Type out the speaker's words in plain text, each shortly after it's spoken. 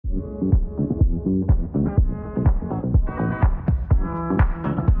Hi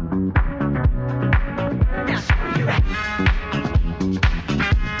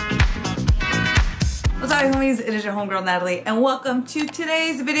homies, it is your homegirl Natalie and welcome to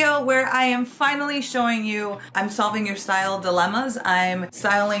today's video where I am finally showing you I'm solving your style dilemmas. I'm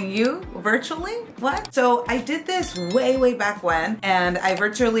styling you virtually. What? So I did this way back when, and I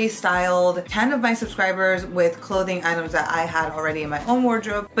virtually styled 10 of my subscribers with clothing items that I had already in my own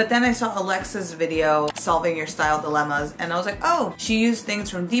wardrobe. But then I saw Alexa's video solving your style dilemmas and I was like, oh, she used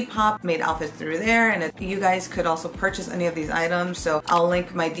things from Depop, made outfits through there, and you guys could also purchase any of these items. So I'll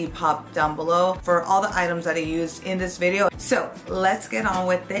link my Depop down below for all the items that I used in this video. So let's get on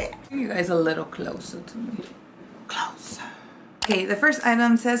with it. You guys a little closer to me. Closer. Okay, the first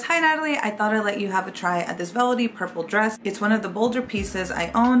item says, hi Natalie, I thought I'd let you have a try at this velvety purple dress. It's one of the bolder pieces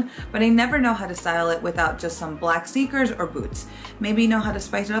I own, but I never know how to style it without just some black sneakers or boots. Maybe know how to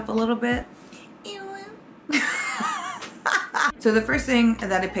spice it up a little bit? So the first thing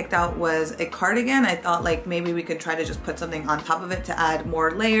that I picked out was a cardigan. I thought like maybe we could try to just put something on top of it to add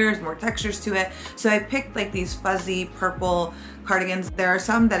more layers, more textures to it. So I picked like these fuzzy purple cardigans. There are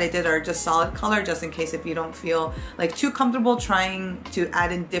some that I did are just solid color, just in case if you don't feel like too comfortable trying to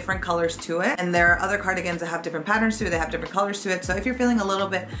add in different colors to it. And there are other cardigans that have different patterns to it, they have different colors to it. So if you're feeling a little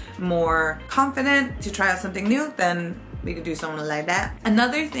bit more confident to try out something new, then we could do something like that.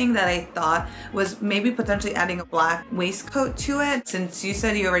 Another thing that I thought was maybe potentially adding a black waistcoat to it. Since you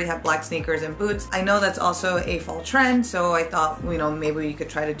said you already have black sneakers and boots, I know that's also a fall trend, so I thought, you know, maybe you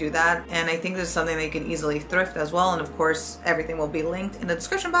could try to do that. And I think this is something that you can easily thrift as well. And of course, everything will be linked in the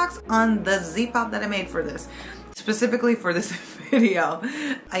description box on the Z-pop that I made for this. Specifically for this video,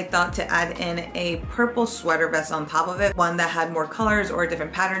 I thought to add in a purple sweater vest on top of it, one that had more colors or a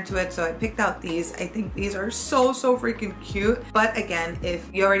different pattern to it. So I picked out these. I think these are so freaking cute. But again, if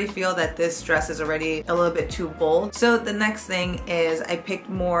you already feel that this dress is already a little bit too bold. So the next thing is I picked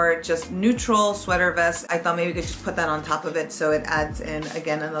more just neutral sweater vest. I thought maybe we could just put that on top of it so it adds in,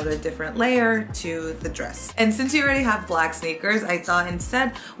 again, another different layer to the dress. And since you already have black sneakers, I thought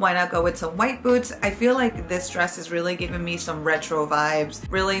instead, why not go with some white boots? I feel like this dress is really giving me some retro vibes.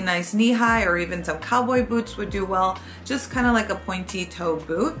 Really nice knee-high or even some cowboy boots would do well. Just kind of like a pointy toe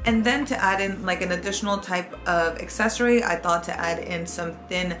boot. And then to add in like an additional type of accessory, I thought to add in some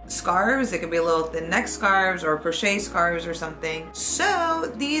thin scarves. It could be a little thin neck scarves or crochet scarves or something.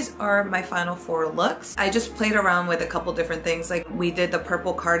 So these are my final 4 looks. I just played around with a couple different things. Like we did the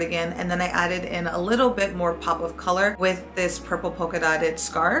purple cardigan and then I added in a little bit more pop of color with this purple polka dotted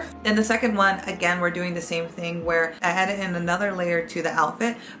scarf. And the second one, again, we're doing the same thing where I added in another layer to the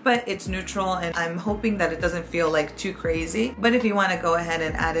outfit, but it's neutral and I'm hoping that it doesn't feel like too crazy. But if you want to go ahead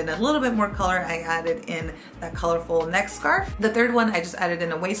and add in a little bit more color, I added in that colorful neck scarf. The third one, I just added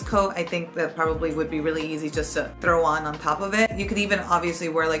in a waistcoat. I think that probably would be really easy just to throw on top of it. You could even obviously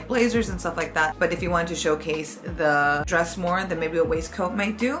wear like blazers and stuff like that, but if you want to showcase the dress more, then maybe a waistcoat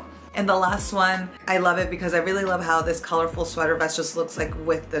might do. And the last one, I love it because I really love how this colorful sweater vest just looks like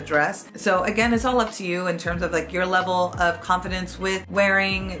with the dress. So again, it's all up to you in terms of like your level of confidence with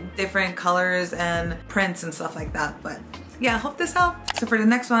wearing different colors and prints and stuff like that. But yeah, I hope this helped. So for the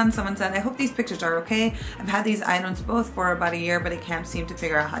next one, someone said, I hope these pictures are okay. I've had these items both for about a year, but I can't seem to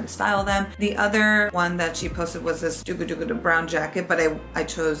figure out how to style them. The other one that she posted was this brown jacket, but I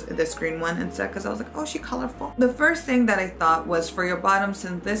chose this green one instead because I was like, oh, she's colorful. The first thing that I thought was for your bottom,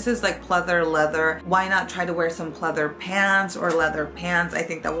 since this is like pleather leather, why not try to wear some pleather pants or leather pants? I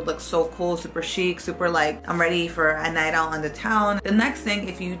think that would look so cool, super chic, super like I'm ready for a night out on the town. The next thing,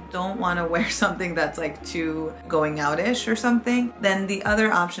 if you don't want to wear something that's like too going out-ish or something, then the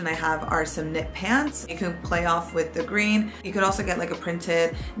other option I have are some knit pants. You can play off with the green. You could also get like a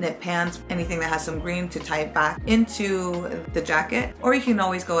printed knit pants, anything that has some green to tie it back into the jacket, or you can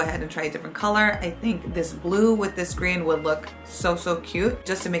always go ahead and try a different color. I think this blue with this green would look so cute,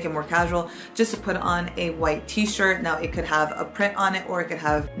 just to make it more casual, just to put on a white t-shirt. Now it could have a print on it or it could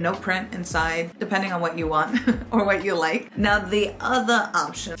have no print inside, depending on what you want or what you like. Now the other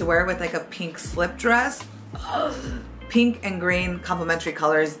option to wear with like a pink slip dress, pink and green complementary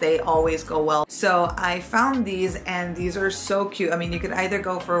colors, they always go well. So I found these and these are so cute. I mean, you could either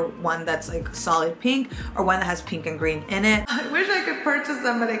go for one that's like solid pink or one that has pink and green in it. I wish I could purchase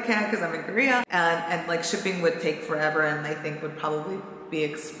them, but I can't because I'm in Korea and like shipping would take forever and I think would probably be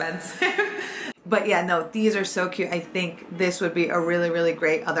expensive. But yeah, no, these are so cute. I think this would be a really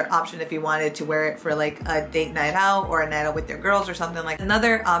great other option if you wanted to wear it for like a date night out or a night out with your girls or something like that.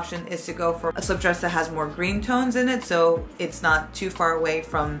 Another option is to go for a slip dress that has more green tones in it, so it's not too far away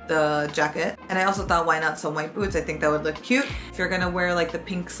from the jacket. And I also thought, why not some white boots? I think that would look cute. If you're gonna wear like the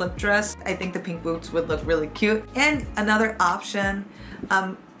pink slip dress, I think the pink boots would look really cute. And another option,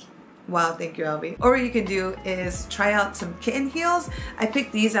 wow, thank you, Albie. Or what you can do is try out some kitten heels. I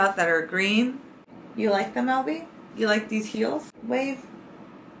picked these out that are green. You like them, Albie? You like these heels? Wave.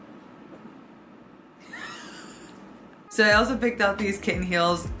 So I also picked out these kitten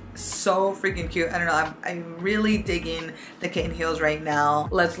heels. So freaking cute. I don't know, I'm really digging the kitten heels right now.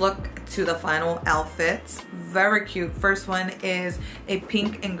 Let's look to the final outfits. Very cute. First one is a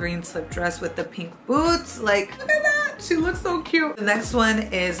pink and green slip dress with the pink boots. Like, look at that. She looks so cute. The next one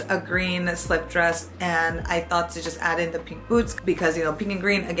is a green slip dress, and I thought to just add in the pink boots because, you know, pink and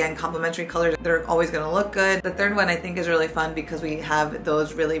green, again, complementary colors. They're always gonna look good. The third one I think is really fun because we have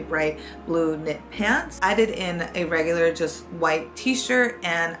those really bright blue knit pants. Added in a regular just white t-shirt,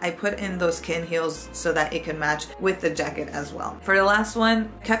 and I put in those kitten heels so that it can match with the jacket as well. For the last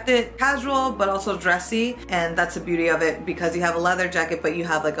one, kept it casual but also dressy, and that's the beauty of it because you have a leather jacket but you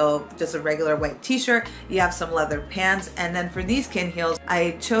have like just a regular white t-shirt, you have some leather pants, and then for these kitten heels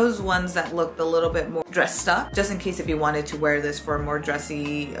I chose ones that looked a little bit more dressed up, just in case if you wanted to wear this for a more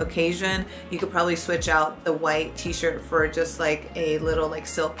dressy occasion. You could probably switch out the white t-shirt for just like a little like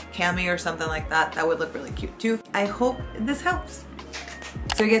silk cami or something like that. That would look really cute too. I hope this helps.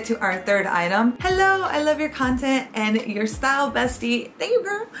 So we get to our third item. Hello, I love your content and your style, bestie. Thank you,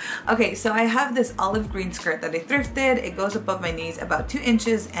 girl. Okay, so I have this olive green skirt that I thrifted. It goes above my knees about 2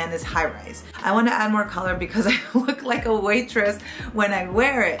 inches and is high rise. I want to add more color because I look like a waitress when I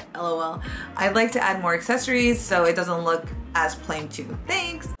wear it, lol. I'd like to add more accessories so it doesn't look as plain too.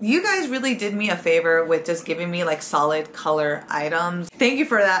 Thanks. You guys really did me a favor with just giving me like solid color items. Thank you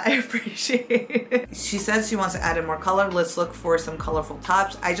for that. I appreciate it. She says she wants to add in more color. Let's look for some colorful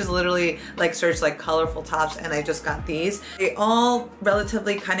tops. I just literally like searched like colorful tops and I just got these. They all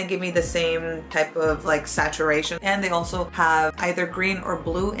relatively kind of give me the same type of like saturation, and they also have either green or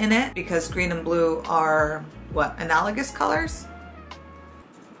blue in it because green and blue are what, analogous colors?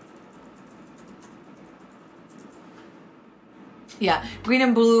 Yeah, green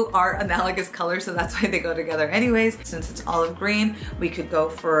and blue are analogous colors, so that's why they go together anyways. Since it's olive green, we could go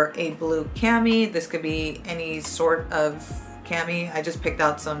for a blue cami. This could be any sort of cami. I just picked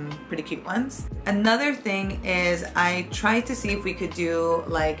out some pretty cute ones. Another thing is I tried to see if we could do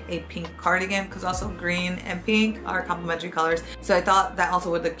like a pink cardigan because also green and pink are complementary colors. So I thought that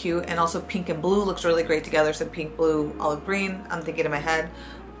also would look cute, and also pink and blue looks really great together. So pink, blue, olive green. I'm thinking in my head,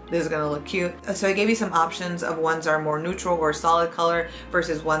 this is gonna look cute. So I gave you some options of ones that are more neutral or solid color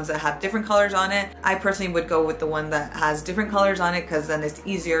versus ones that have different colors on it. I personally would go with the one that has different colors on it because then it's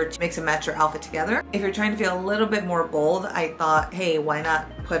easier to mix and match your outfit together. If you're trying to feel a little bit more bold, I thought, hey, why not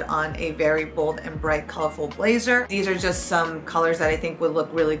put on a very bold and bright colorful blazer. These are just some colors that I think would look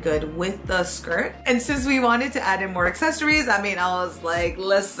really good with the skirt. And since we wanted to add in more accessories, I mean, I was like,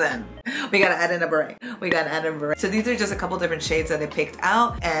 listen, we gotta add in a beret. We gotta add in a beret. So these are just a couple different shades that I picked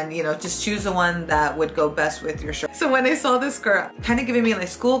out, and you know, just choose the one that would go best with your shirt. So when I saw this skirt, kind of giving me like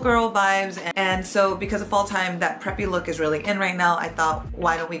schoolgirl vibes, and so because of fall time, that preppy look is really in right now, I thought,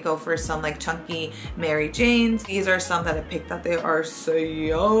 why don't we go for some like chunky Mary Janes. These are some that I picked out. They are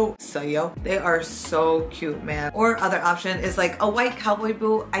they are so cute, man. Or other option is like a white cowboy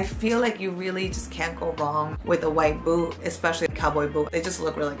boot. I feel like you really just can't go wrong with a white boot, especially a cowboy boot. They just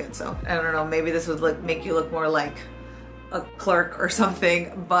look really good. So I don't know, maybe this would make you look more like a clerk or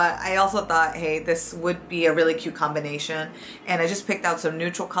something, but I also thought, hey, this would be a really cute combination, and I just picked out some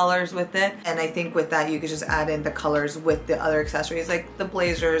neutral colors with it, and I think with that you could just add in the colors with the other accessories like the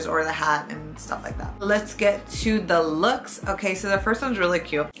blazers or the hat and stuff like that. Let's get to the looks. Okay, so the first one's really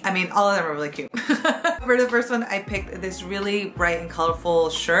cute. I mean, all of them are really cute. For the first one, I picked this really bright and colorful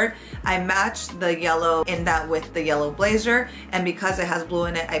shirt. I matched the yellow in that with the yellow blazer, and because it has blue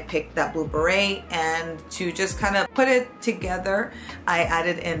in it, I picked that blue beret, and to just kind of put it together, I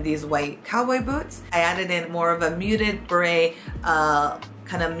added in these white cowboy boots. I added in more of a muted beret,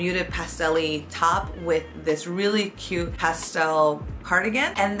 kind of muted pastel-y top with this really cute pastel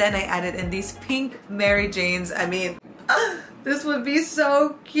cardigan, and then I added in these pink Mary Janes. I mean, this would be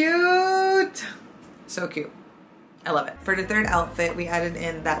so cute. So cute. I love it. For the third outfit, we added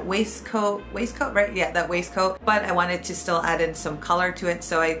in that waistcoat, right? Yeah, that waistcoat, but I wanted to still add in some color to it,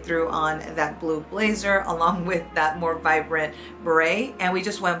 so I threw on that blue blazer along with that more vibrant beret, and we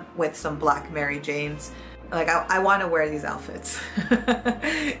just went with some black Mary Janes. like I want to wear these outfits.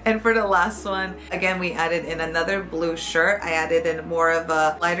 And for the last one, again, we added in another blue shirt. I added in more of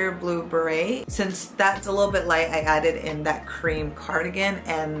a lighter blue beret. Since that's a little bit light, I added in that cream cardigan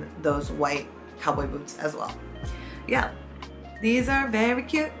and those white cowboy boots as well. Yeah, these are very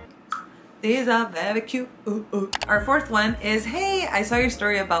cute. These are very cute. Ooh, ooh. Our fourth one is, hey, I saw your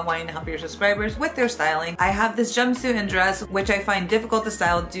story about wanting to help your subscribers with their styling. I have this jumpsuit and dress which I find difficult to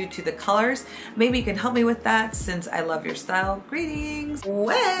style due to the colors. Maybe you can help me with that since I love your style. Greetings.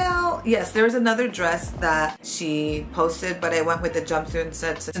 Well, yes, there was another dress that she posted, but I went with the jumpsuit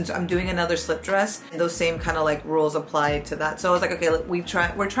instead since I'm doing another slip dress. Those same kind of like rules apply to that. So I was like, okay,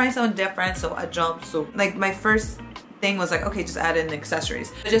 we're trying something different. So a jumpsuit. Like my first thing was like, okay, just add in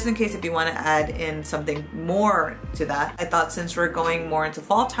accessories. But just in case if you want to add in something more to that, I thought since we're going more into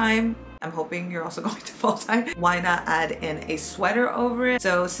fall time, I'm hoping you're also going to fall time, why not add in a sweater over it?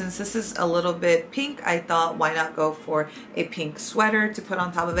 So since this is a little bit pink, I thought why not go for a pink sweater to put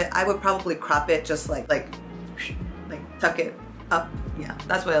on top of it. I would probably crop it, just like tuck it up. Yeah,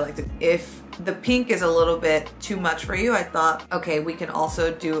 that's what I like to do. If the pink is a little bit too much for you, I thought, okay, we can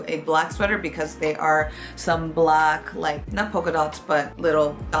also do a black sweater because they are some black, like not polka dots, but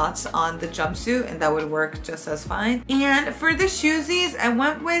little dots on the jumpsuit, and that would work just as fine. And for the shoesies, I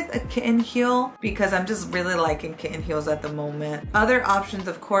went with a kitten heel because I'm just really liking kitten heels at the moment. Other options,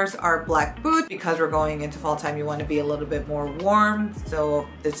 of course, are black boots because we're going into fall time. You want to be a little bit more warm, so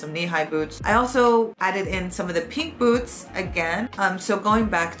did some knee-high boots. I also added in some of the pink boots again. So going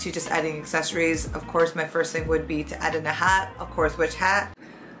back to just adding accessories, of course, my first thing would be to add in a hat. Of course, which hat?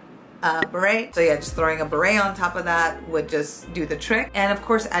 Beret. So yeah, just throwing a beret on top of that would just do the trick. And of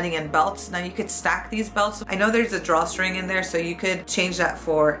course, adding in belts. Now you could stack these belts. I know there's a drawstring in there, so you could change that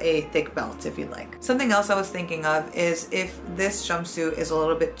for a thick belt if you'd like. Something else I was thinking of is if this jumpsuit is a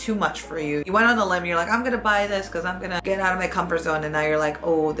little bit too much for you. You went on a limb, you're like, I'm gonna buy this because I'm gonna get out of my comfort zone, and now you're like,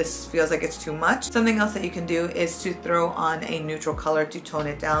 oh, this feels like it's too much. Something else that you can do is to throw on a neutral color to tone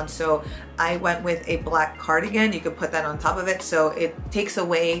it down. So I went with a black cardigan. You could put that on top of it so it takes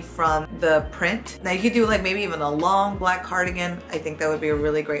away from the print. Now you could do like maybe even a long black cardigan. I think that would be a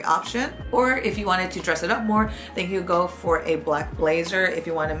really great option. Or if you wanted to dress it up more, then you could go for a black blazer. If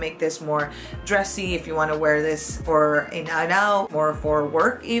you want to make this more dressy, if you want to wear this for a night out or for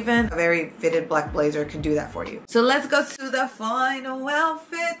work even, a very fitted black blazer can do that for you. So let's go to the final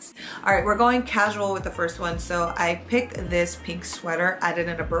outfits. All right, we're going casual with the first one. So I picked this pink sweater, added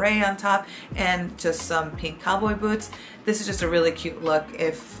in a beret on top, and just some pink cowboy boots. This is just a really cute look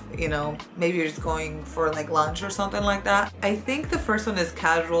if, you know, maybe you're just going for like lunch or something like that. I think the first one is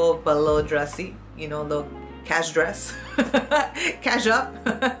casual but a little dressy, you know, the cash dress, cash up.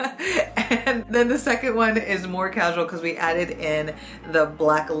 And then the second one is more casual because we added in the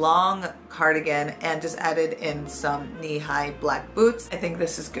black long cardigan and just added in some knee-high black boots. I think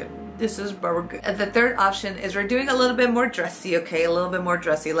this is good. This is very good. And the third option is we're doing a little bit more dressy, okay? A little bit more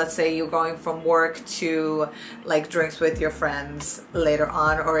dressy. Let's say you're going from work to like drinks with your friends later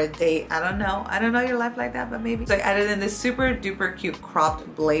on, or a date. I don't know your life like that, but maybe. So I added in this super duper cute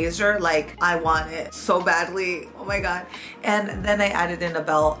cropped blazer. Like I want it so badly. Oh my God. And then I added in a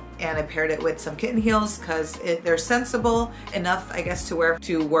belt and I paired it with some kitten heels because they're sensible enough, I guess, to wear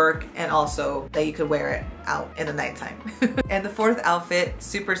to work, and also that you could wear it out in the nighttime. And the fourth outfit,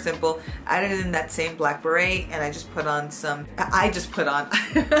 super simple. I added in that same black beret and I just put on some, I just put on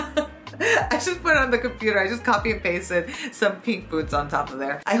the computer, I just copy and pasted some pink boots on top of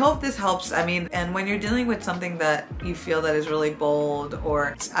there. I hope this helps. I mean, and when you're dealing with something that you feel that is really bold or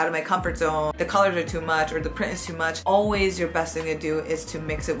it's out of my comfort zone, the colors are too much or the print is too much, always your best thing to do is to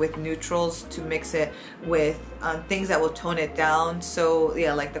mix it with neutrals, to mix it with things that will tone it down. So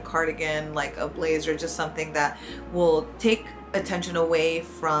yeah, like the cardigan, like a blazer, just something that will take attention away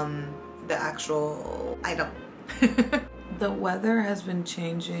from the actual item. The weather has been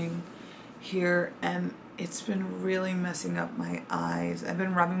changing here and it's been really messing up my eyes. I've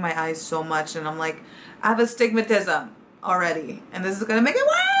been rubbing my eyes so much and I'm like, I have astigmatism already and this is gonna make it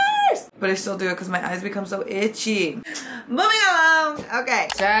worse, but I still do it because my eyes become so itchy. Moving along. Okay,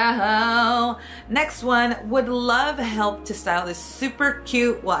 so next one, would love help to style this super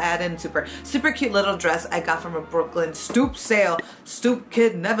cute, well, add in super cute little dress I got from a Brooklyn stoop sale. Stoop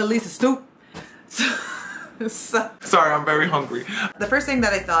kid never leaves a stoop. So So, sorry, I'm very hungry. The first thing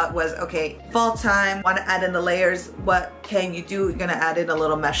that I thought was, okay, fall time, want to add in the layers. What can you do? You're gonna add in a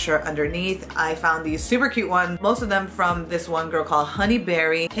little mesh shirt underneath. I found these super cute ones, most of them from this one girl called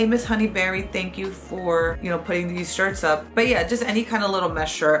Honeyberry. Hey, Miss Honeyberry, thank you for, you know, putting these shirts up. But yeah, just any kind of little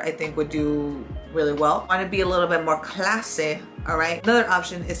mesh shirt I think would do really well. Want to be a little bit more classy. All right, another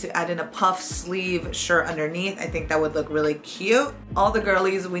option is to add in a puff sleeve shirt underneath. I think that would look really cute. All the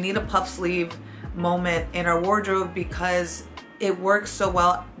girlies, we need a puff sleeve moment in our wardrobe because it works so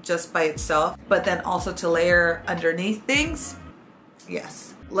well just by itself, but then also to layer underneath things.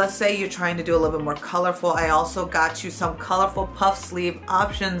 Yes. Let's say you're trying to do a little bit more colorful. I also got you some colorful puff sleeve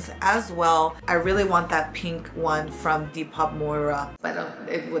options as well. I really want that pink one from Depop Moira, but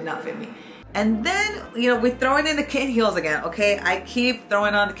it would not fit me. And then, you know, we're throwing in the kitten heels again, okay? I keep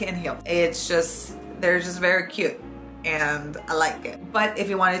throwing on the kitten heel. It's just, they're just very cute and I like it. But if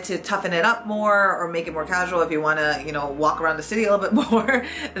you wanted to toughen it up more or make it more casual, if you want to, you know, walk around the city a little bit more,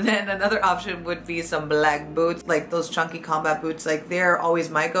 then another option would be some black boots, like those chunky combat boots. Like, they're always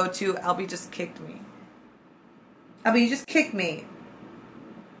my go-to. Albie just kicked me. Albie, you just kicked me.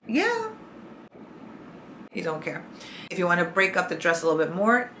 Yeah. You don't care. If you want to break up the dress a little bit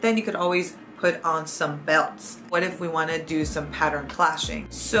more, then you could always put on some belts. What if we want to do some pattern clashing?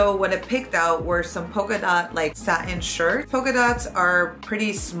 So what I picked out were some polka dot like satin shirts. Polka dots are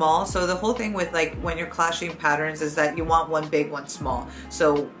pretty small, so the whole thing with like when you're clashing patterns is that you want one big, one small,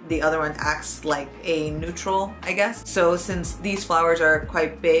 so the other one acts like a neutral, I guess. So since these flowers are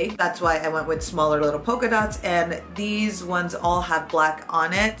quite big, that's why I went with smaller little polka dots, and these ones all have black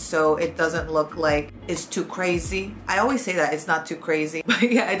on it, so it doesn't look like it's too crazy. I always say that it's not too crazy, but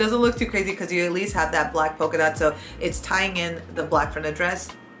yeah, it doesn't look too crazy because you at least have that black polka dot, so it's tying in the black from the dress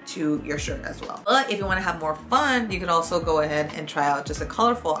to your shirt as well. But if you want to have more fun, you can also go ahead and try out just a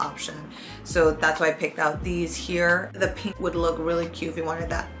colorful option. So that's why I picked out these here. The pink would look really cute if you wanted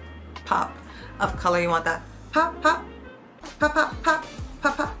that pop of color. You want that pop, pop, pop, pop, pop, pop,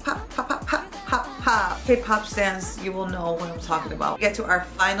 pop, pop, pop, pop, pop, pop, pop. K-pop stands, you will know what I'm talking about. We get to our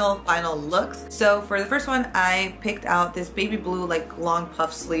final looks. So for the first one, I picked out this baby blue like long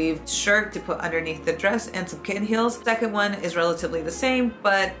puff sleeve shirt to put underneath the dress and some kitten heels. Second one is relatively the same,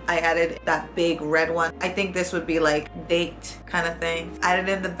 but I added that big red one. I think this would be like date kind of thing. Added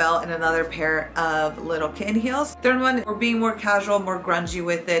in the belt and another pair of little kitten heels. Third one, we're being more casual, more grungy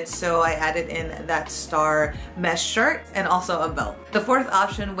with it, so I added in that star mesh shirt and also a belt. The fourth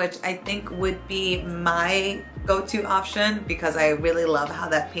option, which I think would be my go-to option because I really love how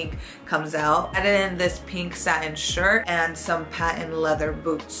that pink comes out. Added in this pink satin shirt and some patent leather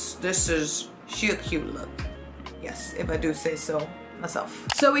boots. This is a cute look. Yes, if I do say so myself.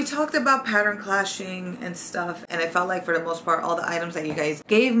 So we talked about pattern clashing and stuff, and I felt like for the most part all the items that you guys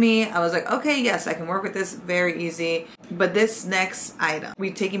gave me, I was like, okay, yes, I can work with this very easy. But this next item,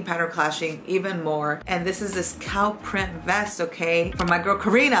 we're taking pattern clashing even more, and this is this cow print vest, okay, from my girl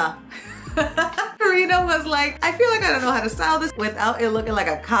Karina. Karina was like, I feel like I don't know how to style this without it looking like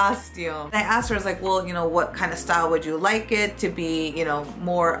a costume. And I asked her, I was like, well, you know, what kind of style would you like it to be, you know,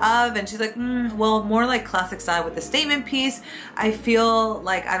 more of? And she's like, well, more like classic style with the statement piece. I feel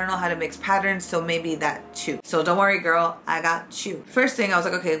like I don't know how to mix patterns, so maybe that too. So don't worry, girl, I got you. First thing, I was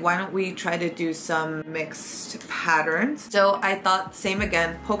like, okay, why don't we try to do some mixed patterns? So I thought, same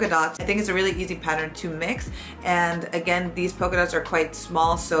again, polka dots. I think it's a really easy pattern to mix. And again, these polka dots are quite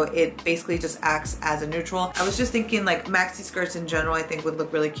small, so it basically just acts as a neutral. I was just thinking like maxi skirts in general I think would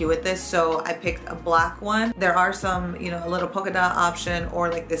look really cute with this, so I picked a black one. There are some, you know, a little polka dot option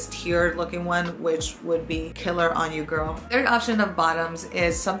or like this tiered looking one, which would be killer on you, girl. Third option of bottoms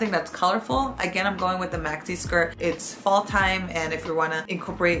is something that's colorful. Again, I'm going with the maxi skirt. It's fall time, and if you want to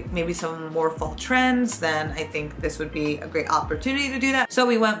incorporate maybe some more fall trends, then I think this would be a great opportunity to do that. So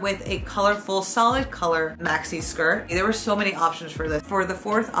we went with a colorful, solid color maxi skirt. There were so many options for this. For the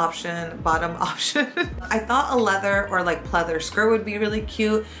fourth option, bottom option, I thought a leather or like pleather skirt would be really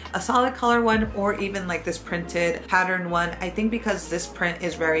cute. A solid color one, or even like this printed pattern one. I think because this print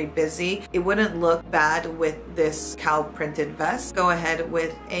is very busy, it wouldn't look bad with this cow printed vest. Go ahead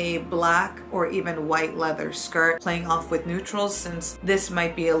with a black or even white leather skirt, playing off with neutrals since this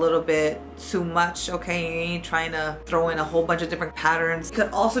might be a little bit too much, okay? You ain't trying to throw in a whole bunch of different patterns. You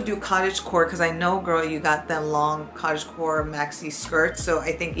could also do cottage core, because I know, girl, you got them long cottage core maxi skirts, so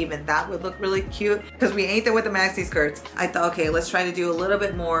I think even that would look really cute, because we ain't there with the maxi skirts. I thought, okay, let's try to do a little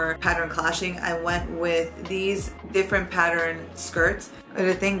bit more pattern clashing. I went with these different pattern skirts.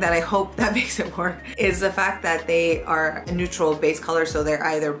 The thing that I hope that makes it work is the fact that they are a neutral base color, so they're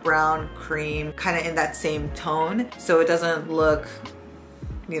either brown, cream, kind of in that same tone, so it doesn't look,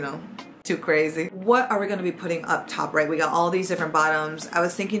 you know, too crazy. What are we going to be putting up top, right? We got all these different bottoms. I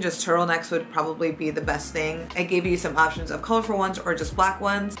was thinking just turtlenecks would probably be the best thing. I gave you some options of colorful ones or just black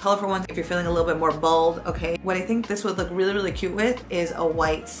ones. Colorful ones if you're feeling a little bit more bold, okay? What I think this would look really, really cute with is a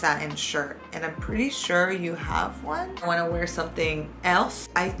white satin shirt. And I'm pretty sure you have one. I want to wear something else.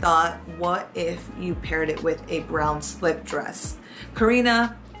 I thought, what if you paired it with a brown slip dress?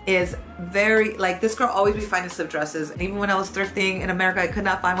 Karina is very, like, this girl always be finding slip dresses. Even when I was thrifting in America, I could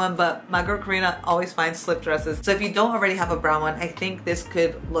not find one, but my girl Karina always finds slip dresses. So if you don't already have a brown one, I think this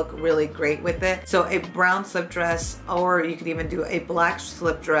could look really great with it. So a brown slip dress, or you could even do a black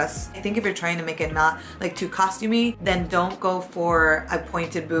slip dress. I think if you're trying to make it not like too costumey, then don't go for a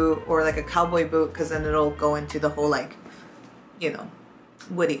pointed boot or like a cowboy boot, because then it'll go into the whole, like, you know,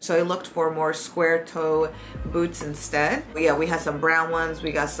 woody. So I looked for more square toe boots instead. But yeah, we had some brown ones,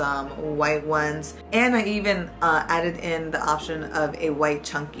 we got some white ones, and I even added in the option of a white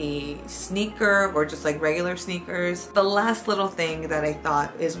chunky sneaker or just like regular sneakers. The last little thing that I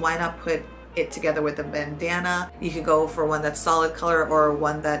thought is, why not put it together with a bandana? You could go for one that's solid color or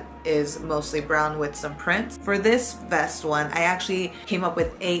one that is mostly brown with some prints. For this vest one, I actually came up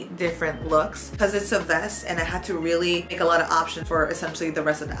with 8 different looks because it's a vest and I had to really make a lot of options for essentially the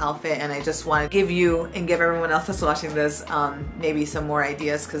rest of the outfit, and I just want to give you and give everyone else that's watching this maybe some more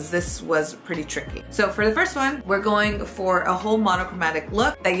ideas, because this was pretty tricky. So for the first one, we're going for a whole monochromatic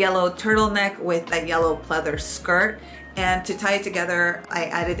look, that yellow turtleneck with that yellow pleather skirt. And to tie it together, I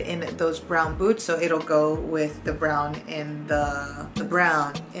added in those brown boots, so it'll go with the brown in the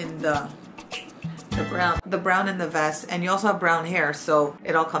brown in the vest, and you also have brown hair, so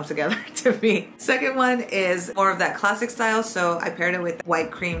it all comes together to me. Second one is more of that classic style, so I paired it with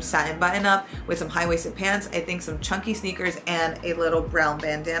white cream satin button up with some high-waisted pants. I think some chunky sneakers and a little brown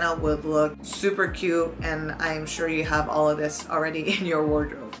bandana would look super cute, and I'm sure you have all of this already in your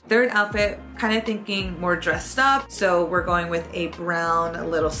wardrobe. Third outfit, kind of thinking more dressed up, so we're going with a brown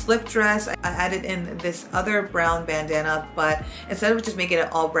little slip dress. I added in this other brown bandana, but instead of just making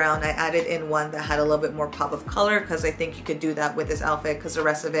it all brown, I added in one that had a little bit more pop of color, because I think you could do that with this outfit because the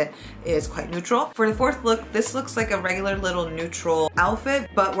rest of it is quite neutral. For the fourth look, this looks like a regular little neutral outfit,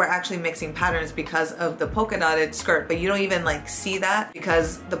 but we're actually mixing patterns because of the polka dotted skirt, but you don't even like see that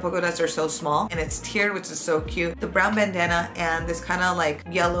because the polka dots are so small, and it's tiered, which is so cute. The brown bandana and this kind of like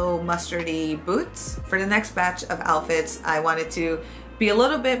yellow mustardy boots. For the next batch of outfits, I wanted to be a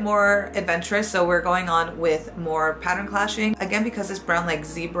little bit more adventurous, so we're going on with more pattern clashing. Again, because this brown like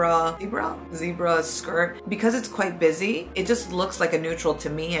zebra skirt, because it's quite busy, it just looks like a neutral to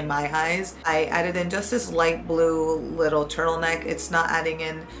me in my eyes. I added in just this light blue little turtleneck. It's not adding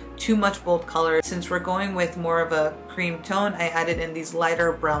in too much bold color. Since we're going with more of a cream tone, I added in these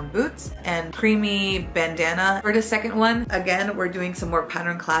lighter brown boots and creamy bandana. For the second one, again, we're doing some more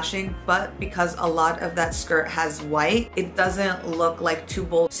pattern clashing, but because a lot of that skirt has white, it doesn't look like too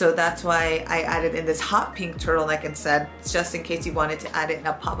bold. So that's why I added in this hot pink turtleneck instead, just in case you wanted to add in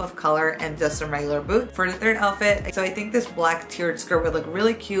a pop of color and just some regular boots. For the third outfit, so I think this black tiered skirt would look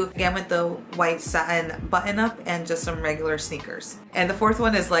really cute, again with the white satin button up and just some regular sneakers. And the fourth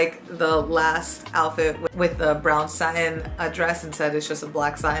one is like the last outfit with the brown satin dress. Instead it's just a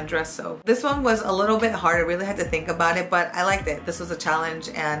black satin dress. So this one was a little bit hard. I really had to think about it, but I liked it. This was a challenge,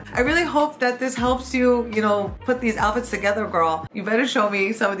 and I really hope that this helps you, you know, put these outfits together, girl. You better show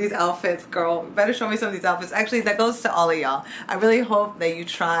me some of these outfits, girl. You better show me some of these outfits. Actually, that goes to all of y'all. I really hope that you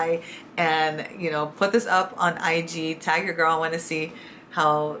try and, you know, put this up on IG, tag your girl. I want to see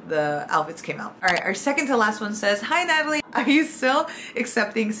how the outfits came out. All right, our second to last one says, "Hi Natalie, are you still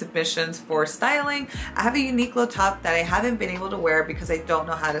accepting submissions for styling? I have a unique low top that I haven't been able to wear because I don't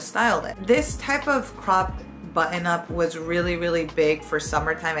know how to style it." This type of cropped button up was really, really big for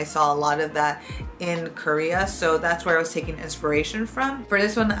summertime. I saw a lot of that in Korea, so that's where I was taking inspiration from. For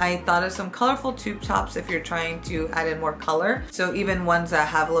this one, I thought of some colorful tube tops if you're trying to add in more color. So even ones that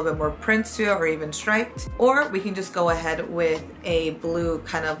have a little bit more prints to it or even striped. Or we can just go ahead with a blue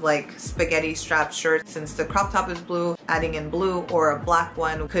kind of like spaghetti strap shirt. Since the crop top is blue, adding in blue or a black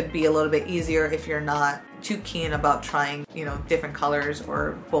one could be a little bit easier if you're not too keen about trying, you know, different colors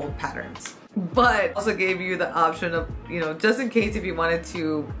or bold patterns. But also gave you the option of, you know, just in case if you wanted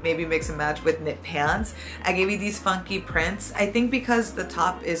to maybe mix and match with knit pants, I gave you these funky prints. I think because the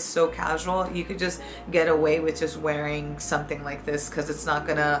top is so casual, you could just get away with just wearing something like this because it's not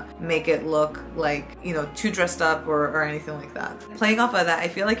gonna make it look like, you know, too dressed up or anything like that. Playing off of that, I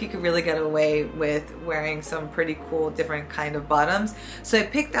feel like you could really get away with wearing some pretty cool different kind of bottoms. So I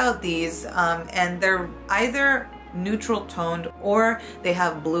picked out these and they're either neutral toned, or they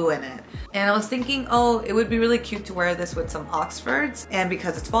have blue in it. And I was thinking, oh, it would be really cute to wear this with some Oxfords, and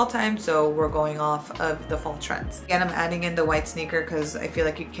because it's fall time, so we're going off of the fall trends. Again, I'm adding in the white sneaker because I feel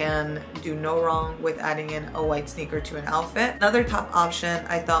like you can do no wrong with adding in a white sneaker to an outfit. Another top option,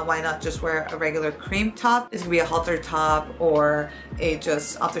 I thought why not just wear a regular cream top. This could be a halter top or a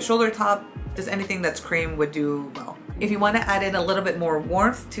just off the shoulder top. Just anything that's cream would do well. If you want to add in a little bit more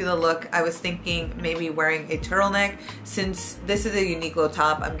warmth to the look, I was thinking maybe wearing a turtleneck. Since this is a Uniqlo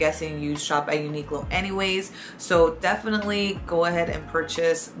top, I'm guessing you shop at Uniqlo anyways. So definitely go ahead and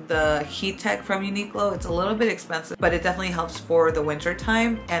purchase the Heat Tech from Uniqlo. It's a little bit expensive, but it definitely helps for the winter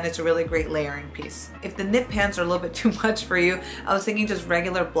time, and it's a really great layering piece. If the knit pants are a little bit too much for you, I was thinking just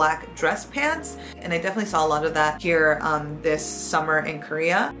regular black dress pants, and I definitely saw a lot of that here this summer in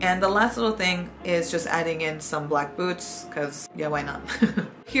Korea. And the last little thing is just adding in some black boots, because yeah, why not?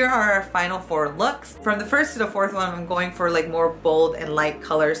 Here are our final 4 looks. From the first to the 4th one, I'm going for like more bold and light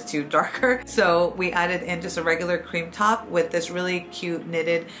colors to darker. So we added in just a regular cream top with this really cute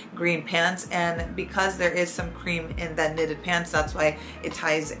knitted green pants, and because there is some cream in that knitted pants, that's why it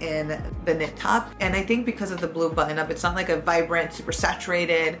ties in the knit top. And I think because of the blue button up, it's not like a vibrant, super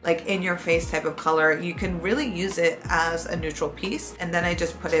saturated, like in your face type of color. You can really use it as a neutral piece. And then I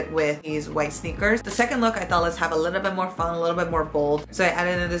just put it with these white sneakers. The second look, I thought let's have a little bit more fun, a little bit more bold. So I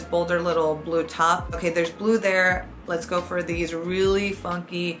added in this bolder little blue top. Okay, there's blue there. Let's go for these really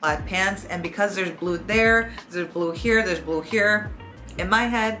funky plaid pants. And because there's blue there, there's blue here, there's blue here. In my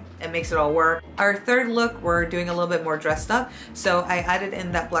head, it makes it all work. Our third look, we're doing a little bit more dressed up. So I added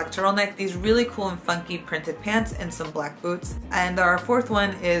in that black turtleneck, these really cool and funky printed pants, and some black boots. And our 4th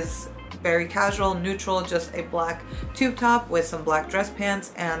one is very casual, neutral, just a black tube top with some black dress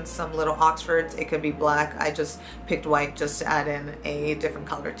pants and some little Oxfords. It could be black. I just picked white just to add in a different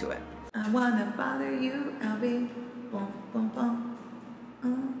color to it. I wanna bother you, Albie. Boom, boom, boom.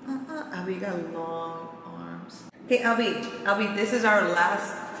 Albie got long arms. Okay, Albie, this is our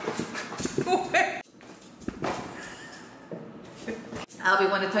last. Albie,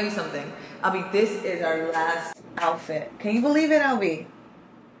 want to tell you something. Albie, this is our last outfit. Can you believe it, Albie?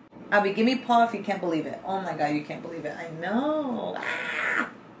 Albie, give me paw if you can't believe it. Oh my god, you can't believe it. I know. Ah!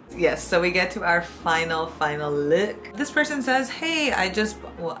 Yes, so we get to our final look. This person says, hey, I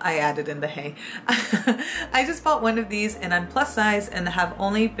added in the hey. I just bought one of these and I'm plus size and have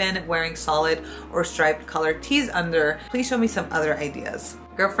only been wearing solid or striped color tees under. Please show me some other ideas.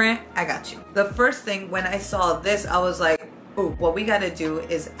 Girlfriend, I got you. The first thing when I saw this, I was like, oh, what we gotta do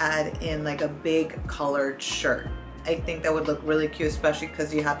is add in like a big colored shirt. I think that would look really cute, especially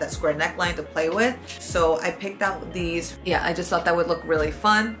because you have that square neckline to play with. So I picked out these. Yeah, I just thought that would look really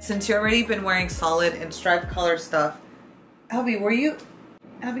fun. Since you've already been wearing solid and striped color stuff. Albie, were you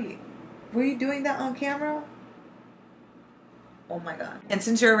doing that on camera? Oh my god. And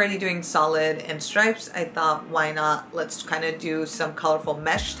since you're already doing solid and stripes, I thought why not, let's kind of do some colorful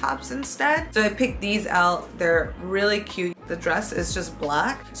mesh tops instead. So I picked these out. They're really cute. The dress is just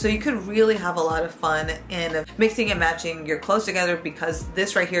black, so you could really have a lot of fun in mixing and matching your clothes together, because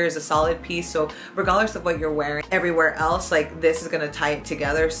this right here is a solid piece, so regardless of what you're wearing everywhere else, like this is gonna tie it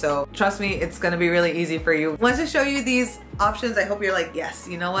together. So trust me, it's gonna be really easy for you. Once I show you these options, I hope you're like, yes,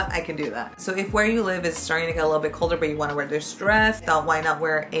 you know what, I can do that. So if where you live is starting to get a little bit colder but you want to wear this dress, thought why not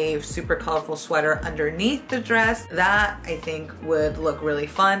wear a super colorful sweater underneath the dress. That I think would look really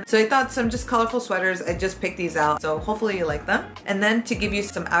fun. So I thought some just colorful sweaters. I just picked these out, so hopefully you like them. And then to give you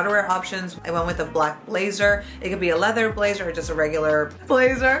some outerwear options, I went with a black blazer. It could be a leather blazer or just a regular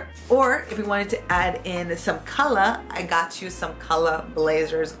blazer. Or if you wanted to add in some color, I got you some color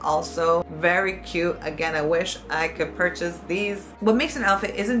blazers also. Very cute. Again, I wish I could purchase these. What makes an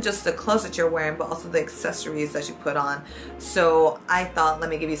outfit isn't just the clothes that you're wearing, but also the accessories that you put on. So I thought, let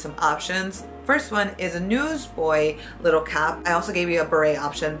me give you some options. First one is a newsboy little cap. I also gave you a beret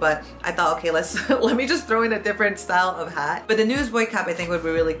option, but I thought, okay, let me just throw in a different style of hat. But the newsboy cap I think would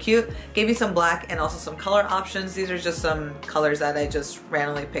be really cute. Gave you some black and also some color options. These are just some colors that I just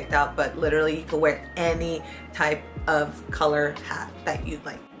randomly picked out, but literally you could wear any type of color hat that you'd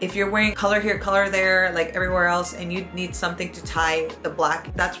like. If you're wearing color here, color there, like everywhere else, and you need something to tie the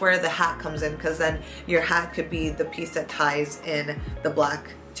black, that's where the hat comes in, because then your hat could be the piece that ties in the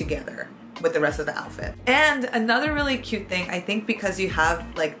black together. with the rest of the outfit. And another really cute thing, I think because you have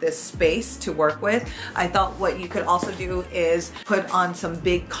like this space to work with, I thought what you could also do is put on some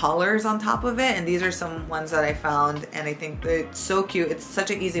big collars on top of it. And these are some ones that I found and I think it's so cute. It's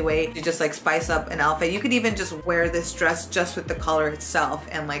such an easy way to just like spice up an outfit. You could even just wear this dress just with the collar itself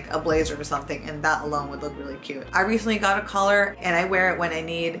and like a blazer or something, and that alone would look really cute. I recently got a collar and I wear it when I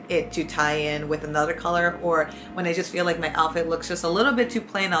need it to tie in with another color, or when I just feel like my outfit looks just a little bit too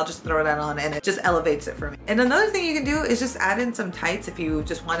plain, I'll just throw that on and it just elevates it for me. And another thing you can do is just add in some tights if you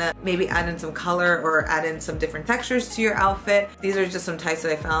just want to maybe add in some color or add in some different textures to your outfit. These are just some tights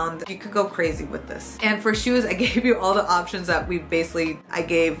that I found. You could go crazy with this. And for shoes, I gave you all the options that I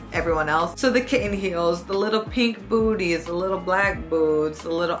gave everyone else. So the kitten heels, the little pink booties, the little black boots, the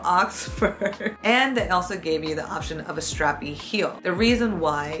little Oxford, and I also gave you the option of a strappy heel. The reason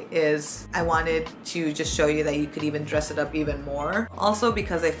why is I wanted to just show you that you could even dress it up even more. Also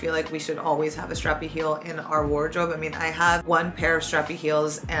because I feel like we should always have a strappy heel in our wardrobe. I mean, I have one pair of strappy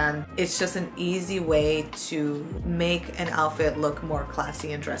heels and it's just an easy way to make an outfit look more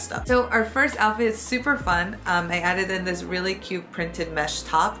classy and dressed up. So our first outfit is super fun. I added in this really cute printed mesh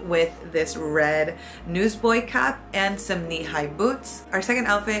top with this red newsboy cap and some knee-high boots. Our second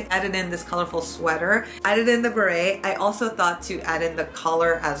outfit added in this colorful sweater, added in the beret. I also thought to add in the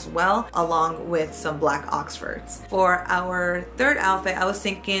collar as well, along with some black Oxfords. For our third outfit, I was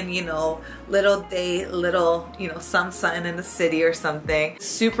thinking, you know, little date, little, you know, some sun in the city or something.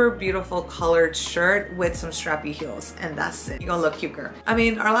 Super beautiful colored shirt with some strappy heels, and that's it. You're gonna look cute, girl. I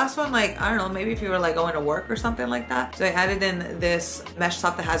mean, our last one, like, I don't know, maybe if you were like going to work or something like that. So I added in this mesh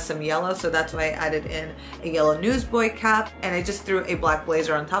top that has some yellow, so that's why I added in a yellow newsboy cap, and I just threw a black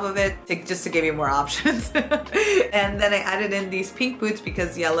blazer on top of it just to give you more options. And then I added in these pink boots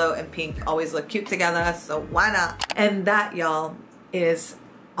because yellow and pink always look cute together, so why not? And that, y'all, is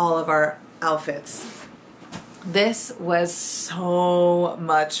all of our outfits. This was so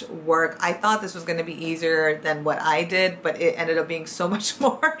much work. I thought this was going to be easier than what I did, but it ended up being so much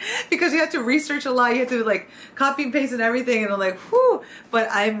more because you have to research a lot. You have to like copy and paste and everything, and I'm like, whew. But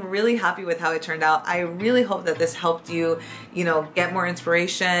I'm really happy with how it turned out. I really hope that this helped you, you know, get more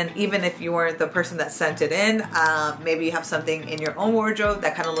inspiration. Even if you weren't the person that sent it in, maybe you have something in your own wardrobe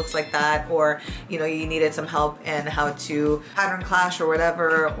that kind of looks like that, or, you know, you needed some help in how to pattern clash or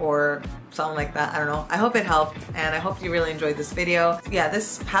whatever, or something like that. I don't know. I hope it helped, and I hope you really enjoyed this video. Yeah,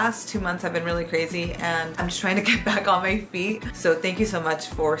 this past 2 months have been really crazy, and I'm just trying to get back on my feet. So thank you so much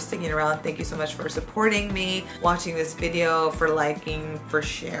for sticking around. Thank you so much for supporting me, watching this video, for liking, for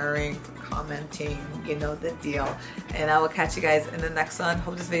sharing, for commenting, you know the deal. And I will catch you guys in the next one.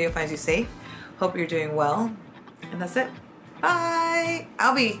 Hope this video finds you safe. Hope you're doing well. And that's it. Bye.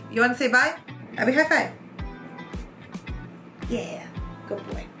 Albie, you want to say bye? Albie, high five. Yeah, good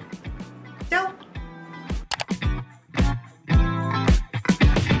boy.